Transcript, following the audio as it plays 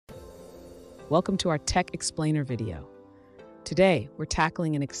Welcome to our Tech Explainer video. Today, we're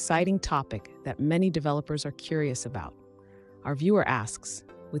tackling an exciting topic that many developers are curious about. Our viewer asks,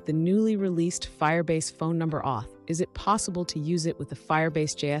 with the newly released Firebase Phone Auth, is it possible to use it with the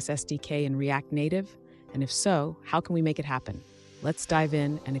Firebase JS SDK in React Native? And if so, how can we make it happen? Let's dive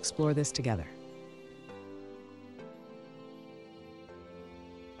in and explore this together.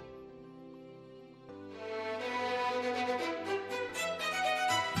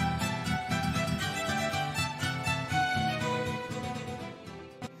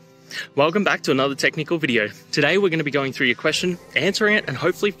 Welcome back to another technical video. Today we're going to be going through your question, answering it, and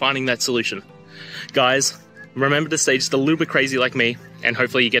hopefully finding that solution. Guys, remember to stay just a little bit crazy like me, and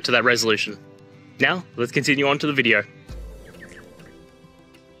hopefully you get to that resolution. Now, let's continue on to the video.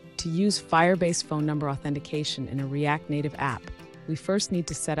 To use Firebase Phone Authentication in a React Native app, we first need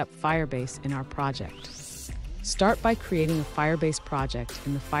to set up Firebase in our project. Start by creating a Firebase project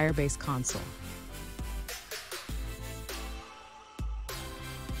in the Firebase console.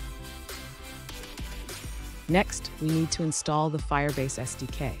 Next, we need to install the Firebase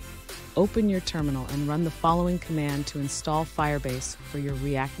SDK. Open your terminal and run the following command to install Firebase for your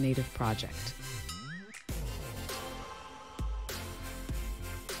React Native project.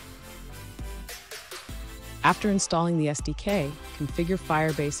 After installing the SDK, configure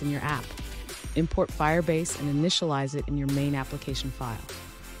Firebase in your app. Import Firebase and initialize it in your main application file.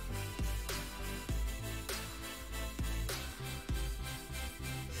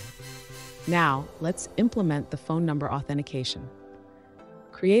 Now, let's implement the phone number authentication.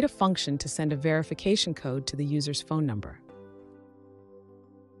 Create a function to send a verification code to the user's phone number.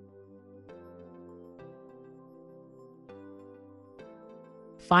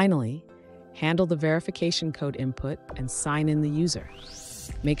 Finally, handle the verification code input and sign in the user.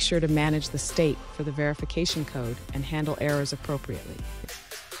 Make sure to manage the state for the verification code and handle errors appropriately.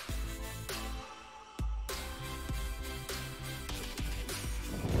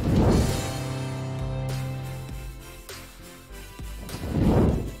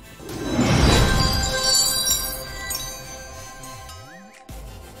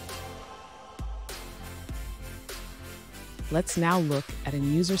 Let's now look at a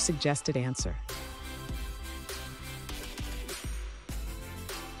user-suggested answer.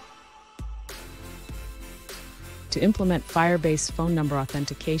 To implement Firebase Phone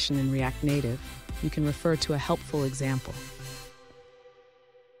Authentication in React Native, you can refer to a helpful example.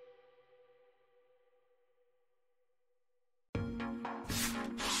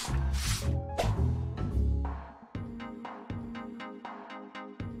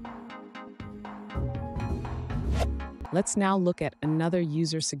 Let's now look at another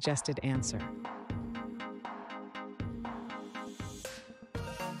user-suggested answer.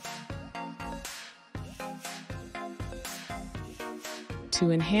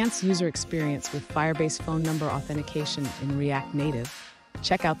 To enhance user experience with Firebase Phone Authentication in React Native,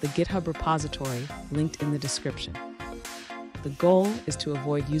 check out the GitHub repository linked in the description. The goal is to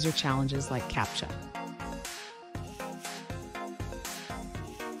avoid user challenges like CAPTCHA.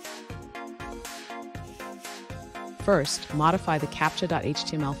 First, modify the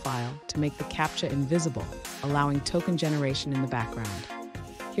captcha.html file to make the CAPTCHA invisible, allowing token generation in the background.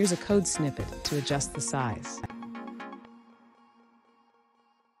 Here's a code snippet to adjust the size.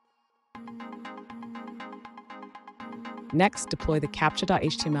 Next, deploy the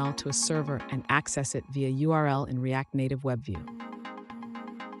captcha.html to a server and access it via URL in React Native Web View.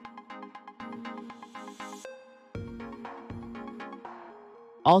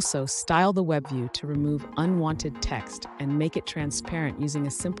 Also, style the web view to remove unwanted text and make it transparent using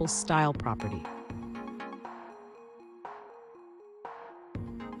a simple style property.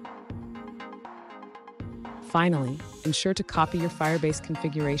 Finally, ensure to copy your Firebase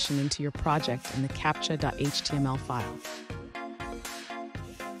configuration into your project in the captcha.html file.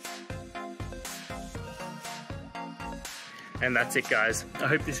 And that's it, guys. I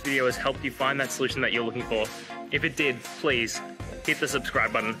hope this video has helped you find that solution that you're looking for. If it did, please hit the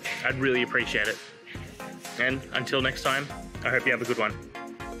subscribe button. I'd really appreciate it. And until next time, I hope you have a good one.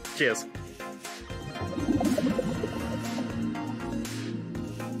 Cheers.